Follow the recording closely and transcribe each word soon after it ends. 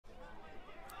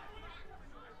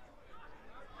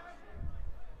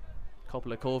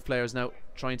Couple of Cobh players now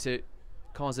trying to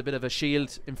cause a bit of a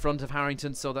shield in front of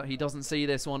Harrington so that he doesn't see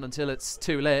this one until it's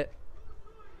too late.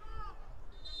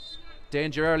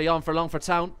 Danger early on for Longford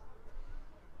Town.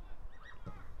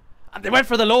 And they went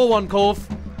for the low one, Cobh.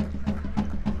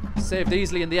 Saved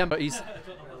easily in the end, but he's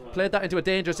played that into a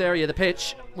dangerous area of the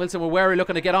pitch. Wilson were wary,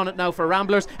 looking to get on it now for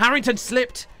Ramblers. Harrington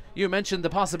slipped. You mentioned the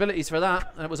possibilities for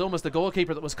that, and it was almost the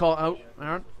goalkeeper that was caught out,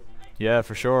 Aaron. Yeah,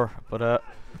 for sure. But I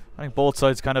think both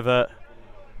sides kind of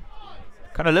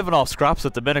living off scraps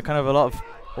at the minute. Kind of a lot of.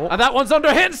 Oh. And that one's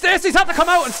under hit, and Stacey's had to come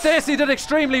out, and Stacey did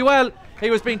extremely well. He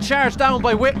was being charged down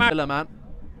by Whitmer. Man,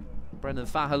 Brendan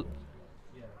Frahel,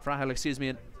 excuse me,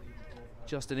 and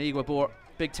Justin Iguabor,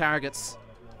 big targets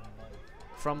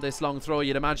from this long throw,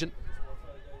 you'd imagine.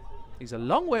 He's a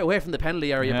long way away from the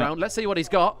penalty area, Brown. Let's see what he's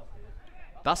got.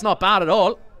 That's not bad at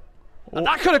all. And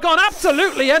that could have gone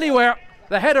absolutely anywhere.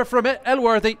 The header from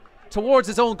Elworthy towards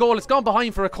his own goal. It's gone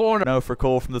behind for a corner. Now for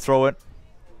Cobh from the throw-in.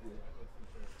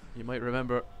 You might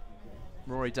remember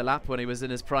Rory Delap when he was in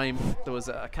his prime. There was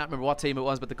I can't remember what team it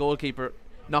was, but the goalkeeper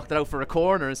knocked it out for a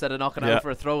corner instead of knocking it out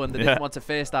for a throw-in. They didn't want to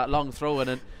face that long throw-in.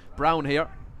 And Brown here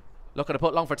looking to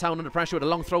put Longford Town under pressure with a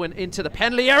long throw-in into the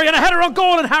penalty area, and a header on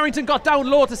goal, and Harrington got down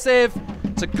low to save.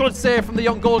 It's a good save from the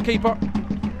young goalkeeper.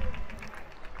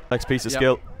 Next piece of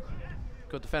skill.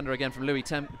 Good defender again from Louis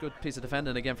Temple. Good piece of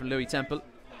defending again from Louis Temple.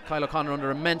 Kyle O'Connor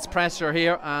under immense pressure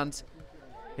here, and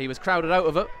he was crowded out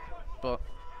of it, but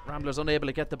Ramblers unable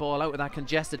to get the ball out of that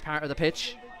congested part of the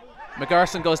pitch.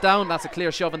 McGerson goes down. That's a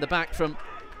clear shove in the back from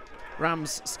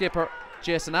Rams skipper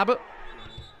Jason Abbott.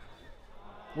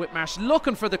 Whitmarsh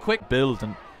looking for the quick build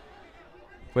and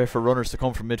wait for runners to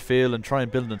come from midfield and try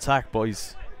and build an attack, but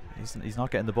he's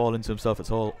not getting the ball into himself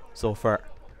at all so far.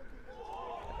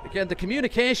 Again, the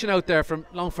communication out there from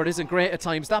Longford isn't great at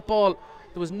times. That ball,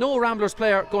 there was no Ramblers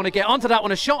player going to get onto that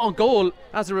one. A shot on goal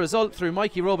as a result through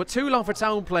Mikey Rowe, but two Longford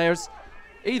Town players,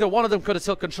 either one of them could have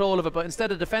took control of it, but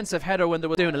instead a defensive header when they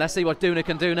were doing it. Let's see what Duna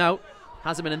can do now.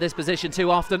 Hasn't been in this position too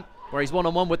often, where he's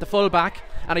one-on-one with the full-back,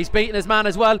 and he's beaten his man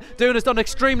as well. Duna's done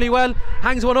extremely well.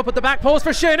 Hangs one up at the back post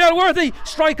for Shane Elworthy.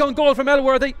 Strike on goal from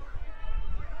Elworthy.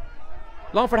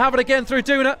 Longford have it again through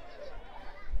Duna.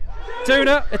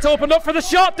 Duna, it's opened up for the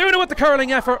shot. Duna with the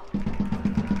curling effort.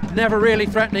 Never really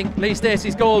threatening Lee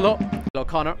Stacey's goal though.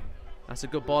 O'Connor, that's a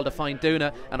good ball to find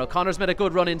Duna, and O'Connor's made a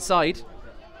good run inside.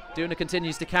 Duna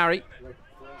continues to carry.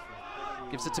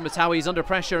 Gives it to Matawi. He's under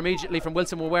pressure immediately from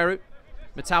Wilson Waweru.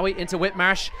 Matawi into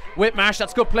Whitmarsh. Whitmarsh,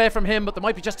 that's good play from him, but there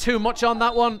might be just too much on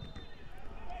that one.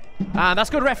 And that's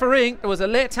good refereeing. There was a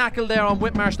late tackle there on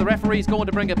Whitmarsh. The referee's going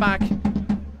to bring it back.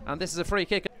 And this is a free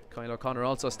kick. Kyle O'Connor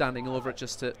also standing over it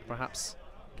just to perhaps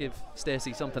give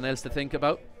Stacey something else to think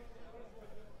about.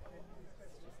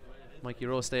 Mikey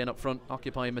Rowe staying up front,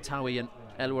 occupying Matawi, and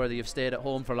Elworthy have stayed at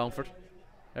home for Longford.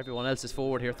 Everyone else is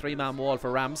forward here. Three-man wall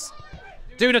for Rams.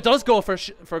 Duna does go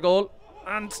for goal,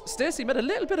 and Stacey made a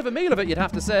little bit of a meal of it, you'd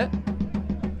have to say.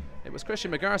 It was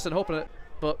Christian McGerson hoping it,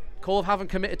 but Cobh haven't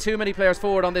committed too many players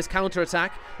forward on this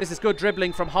counter-attack. This is good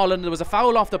dribbling from Holland. There was a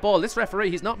foul off the ball. This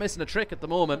referee, he's not missing a trick at the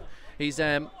moment. He's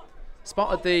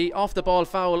spotted the off-the-ball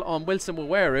foul on Wilson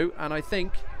Waweru, and I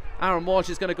think Aaron Walsh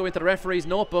is going to go into the referee's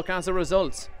notebook as a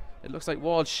result. It looks like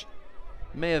Walsh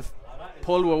may have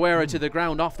pulled Waweru to the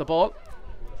ground off the ball.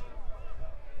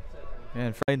 Yeah,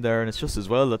 and fine there, and it's just as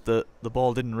well that the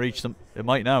ball didn't reach them. It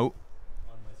might now.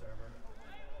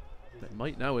 It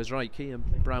might now is right. Kean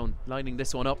Brown lining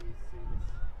this one up.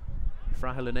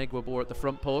 Frahel and Iguabor at the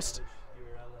front post.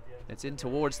 It's in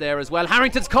towards there as well.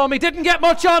 Harrington's come. He didn't get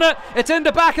much on it. It's in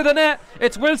the back of the net.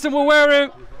 It's Wilson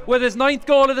Waweru with his 9th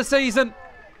goal of the season.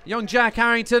 Young Jack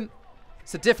Harrington.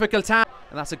 It's a difficult task,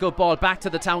 and that's a good ball back to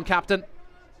the town captain.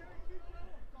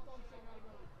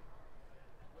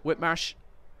 Whitmarsh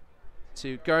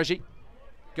to Gergie.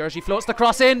 Gergie floats the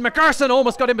cross in. McGerson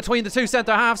almost got in between the two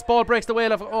centre halves. Ball breaks the way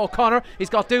of O'Connor. He's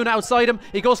got Duna outside him.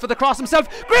 He goes for the cross himself.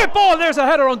 Great ball. There's a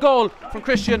header on goal from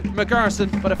Christian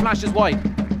McGerson, but it flashes wide.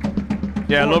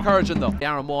 Yeah, look encouraging though.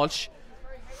 Aaron Walsh.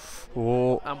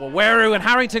 Oh. And Waweru and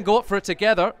Harrington go up for it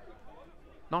together.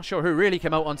 Not sure who really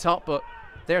came out on top, but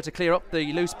there to clear up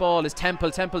the loose ball is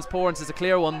Temple. Temple's Porence is a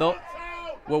clear one though.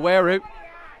 Waweru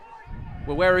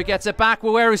gets it back.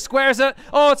 Waweru squares it.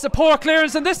 Oh, it's a poor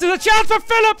clearance, and this is a chance for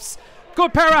Phillips.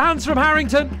 Good pair of hands from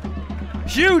Harrington.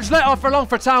 Huge let off for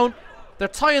Longford Town. They're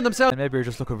tying themselves. And maybe you're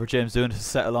just looking for James Duna to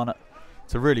settle on it.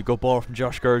 It's a really good ball from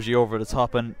Josh Gergie over the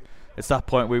top, and it's that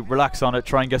point we relax on it,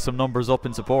 try and get some numbers up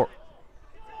in support.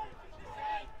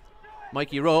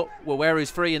 Mikey Rowe,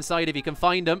 Waweru's free inside if he can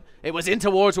find him. It was in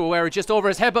towards Waweru, just over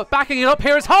his head, but backing it up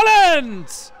here is Holland.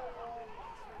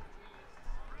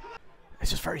 it's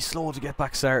just very slow to get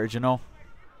back started, you know.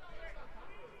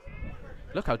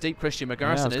 Look how deep Christian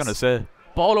McGarson I was is. going to say.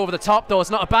 Ball over the top, though. It's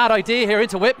not a bad idea here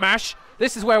into Whitmarsh.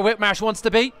 This is where Whitmarsh wants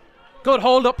to be. Good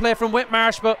hold-up play from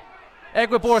Whitmarsh, but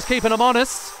Egwebor's keeping him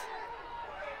honest.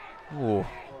 Oh.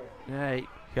 Yeah, You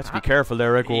have to be careful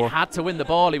there, Egwebor. He had to win the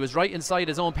ball. He was right inside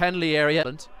his own penalty area.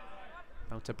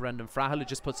 Out to Brendan Frahel, who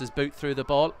just puts his boot through the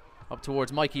ball. Up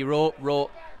towards Mikey Rowe.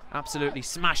 Rowe absolutely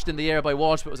smashed in the air by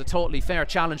Walsh, but it was a totally fair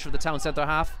challenge for the town centre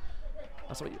half.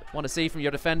 That's what you want to see from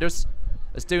your defenders.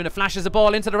 As Doona flashes the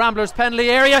ball into the Ramblers' penalty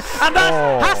area, and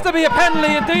that has to be a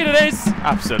penalty, indeed it is.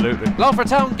 Absolutely. Longford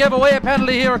Town gave away a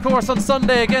penalty here, of course, on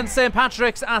Sunday against St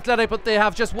Patrick's Athletic, but they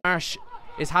have just... Marsh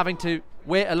is having to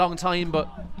wait a long time, but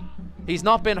he's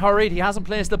not been hurried. He hasn't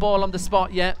placed the ball on the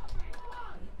spot yet.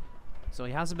 So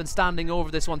he hasn't been standing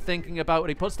over this one thinking about it.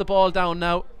 He puts the ball down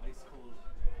now.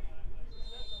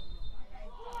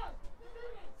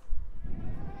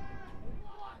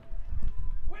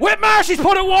 Whitmarsh, he's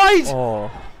put it wide! Oh.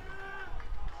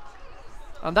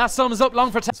 And that sums up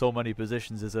Longford Town. So many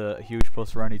positions is a huge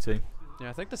plus for any team. Yeah,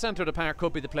 I think the centre of the park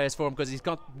could be the place for him because he's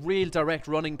got real direct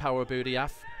running power,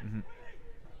 Boudiaf.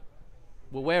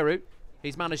 Waweru,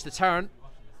 he's managed to turn.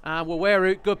 And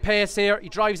Waweru, good pace here. He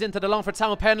drives into the Longford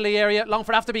Town penalty area.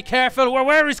 Longford have to be careful.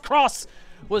 Waweru's cross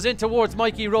was in towards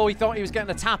Mikey Rowe. He thought he was getting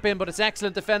a tap in, but it's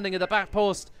excellent defending at the back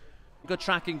post. Good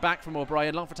tracking back from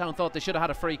O'Brien. Longford Town thought they should have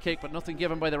had a free kick, but nothing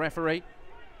given by the referee.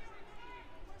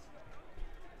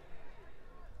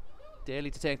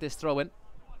 Daly to take this throw in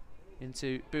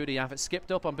into Boudiaf. It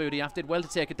skipped up on Boudiaf, did well to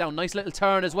take it down. Nice little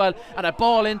turn as well, and a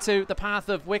ball into the path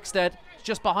of Wickstead,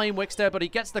 just behind Wickstead, but he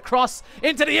gets the cross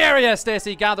into the area.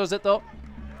 Stacey gathers it though.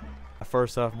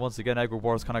 First half, and once again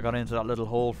Egwebor's kind of gone into that little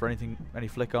hole for any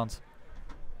flick-ons.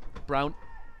 Brown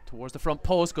towards the front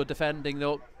post. Good defending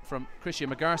though from Christian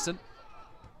McGarson.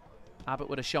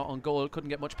 Abbott with a shot on goal, couldn't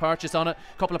get much purchase on it.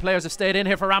 A couple of players have stayed in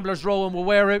here for Ramblers, Rowe and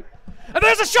Waweru. And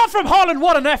there's a shot from Holland,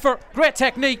 what an effort, great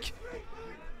technique.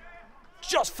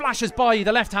 Just flashes by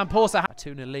the left hand post. A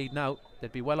 2-0 lead now.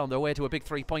 They'd be well on their way to a big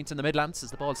 3 points in the Midlands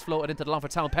as the ball's floated into the Longford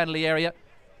Town penalty area.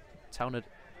 Town had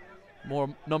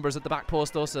more numbers at the back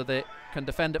post though, so they can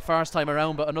defend it first time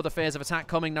around, but another phase of attack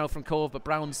coming now from Cobh, but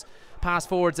Brown's pass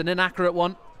forward's an inaccurate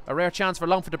one. A rare chance for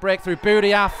Longford to break through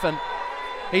Boudiaf, and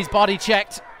he's body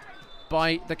checked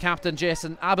by the captain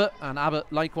Jason Abbott, and Abbott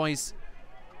likewise.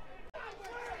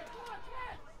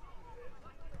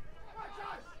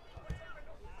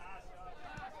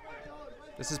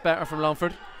 This is better from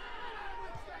Longford.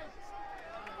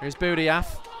 Here's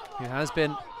Boudiaf, who has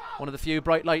been one of the few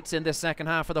bright lights in this second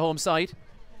half for the home side.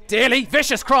 Daly,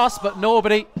 vicious cross, but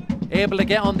nobody able to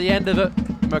get on the end of it.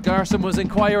 McGarson was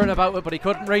inquiring about it, but he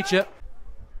couldn't reach it.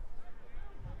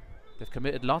 They've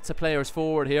committed lots of players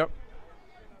forward here.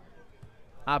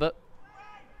 Abbott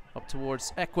up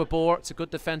towards Egwebor. It's a good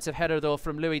defensive header though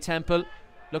from Louis Temple.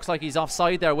 Looks like he's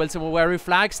offside there. Wilson Waweru,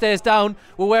 flag stays down.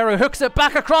 Waweru hooks it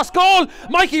back across goal.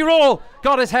 Mikey Rowe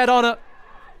got his head on it,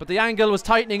 but the angle was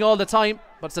tightening all the time.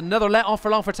 But it's another let off for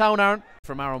Longford Town, Aaron,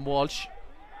 from Aaron Walsh.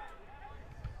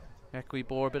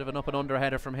 Egwebor, a bit of an up and under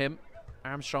header from him.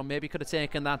 Armstrong maybe could have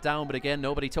taken that down, but again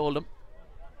nobody told him.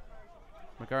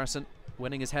 McGarson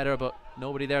winning his header, but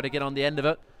nobody there to get on the end of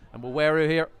it. And Waweru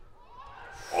here,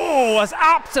 oh, was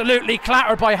absolutely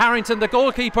clattered by Harrington. The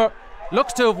goalkeeper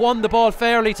looks to have won the ball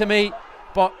fairly to me,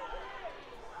 but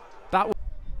that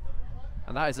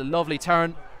is a lovely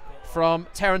turn from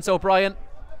Terence O'Brien.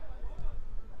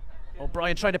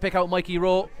 O'Brien trying to pick out Mikey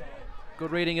Rowe.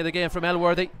 Good reading of the game from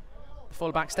Elworthy.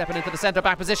 Full back stepping into the centre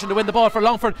back position to win the ball for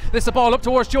Longford. This is the ball up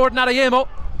towards Jordan Adeyemo.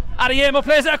 Adeyemo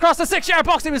plays it across the 6-yard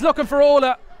box. He was looking for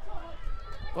Ola,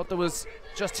 but there was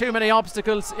just too many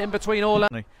obstacles in between Ola.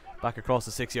 Back across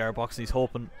the 6-yard box, and he's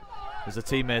hoping there's a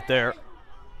teammate there.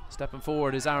 Stepping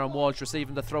forward is Aaron Walsh,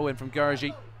 receiving the throw in from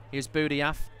Gergie. Here's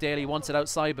Boudiaf. Daly wants it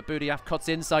outside, but Boudiaf cuts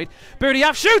inside.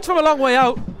 Boudiaf shoots from a long way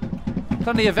out.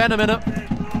 Plenty of venom in it.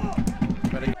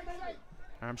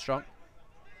 Armstrong.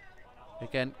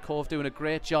 Again, Cobh doing a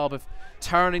great job of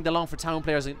turning the Longford Town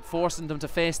players and forcing them to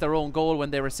face their own goal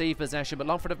when they receive possession. But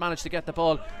Longford have managed to get the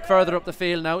ball further up the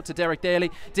field now to Derek Daly.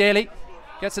 Daly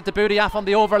gets it to Boudiaf on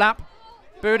the overlap.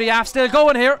 Boudiaf still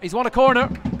going here. He's won a corner.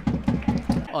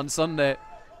 On Sunday,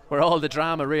 where all the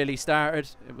drama really started,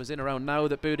 it was in around now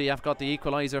that Boudiaf got the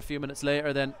equaliser. A few minutes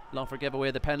later, then Longford gave away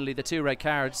the penalty, the 2 red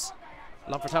cards.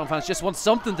 Longford Town fans just want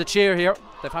something to cheer here.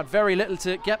 They've had very little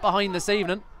to get behind this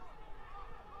evening.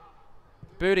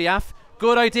 Boudiaf,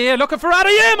 good idea, looking for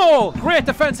Adeyemo. Great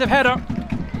defensive header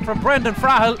from Brendan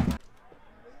Frahel.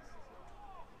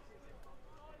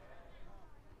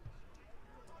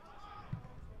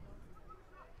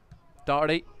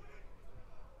 Doherty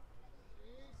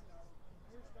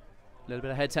A little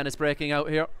bit of head tennis breaking out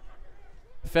here.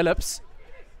 Phillips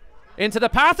into the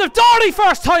path of Doherty,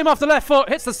 first time off the left foot,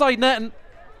 hits the side netting.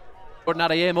 Jordan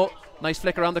Adeyemo, nice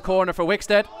flick around the corner for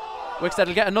Wickstead. Wickstead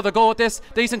will get another go at this.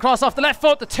 Decent cross off the left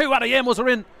foot. The two Adeyemos are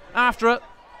in after it.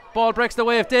 Ball breaks the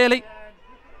way of Daly.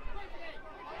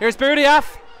 Here's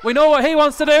Boudiaf. We know what he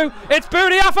wants to do. It's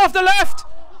Boudiaf off the left.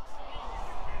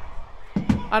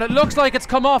 And it looks like it's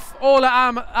come off Ola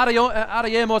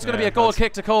Adeyemo. It's going to be a goal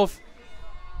kick to Cobh.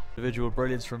 Individual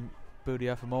brilliance from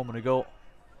Boudiaf a moment ago.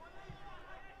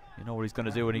 You know what he's going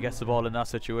to do when he gets the ball in that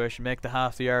situation. Make the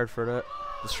half the yard for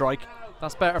the strike.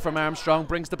 That's better from Armstrong.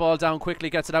 Brings the ball down quickly,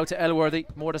 gets it out to Elworthy.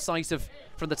 More decisive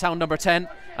from the Town number 10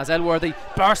 as Elworthy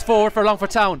bursts forward for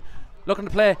Longford Town. Looking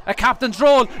to play a captain's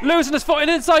role. Losing his foot, and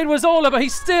inside was Ola, but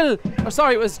he's still,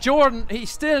 it was Jordan.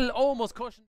 He's still almost cushioned.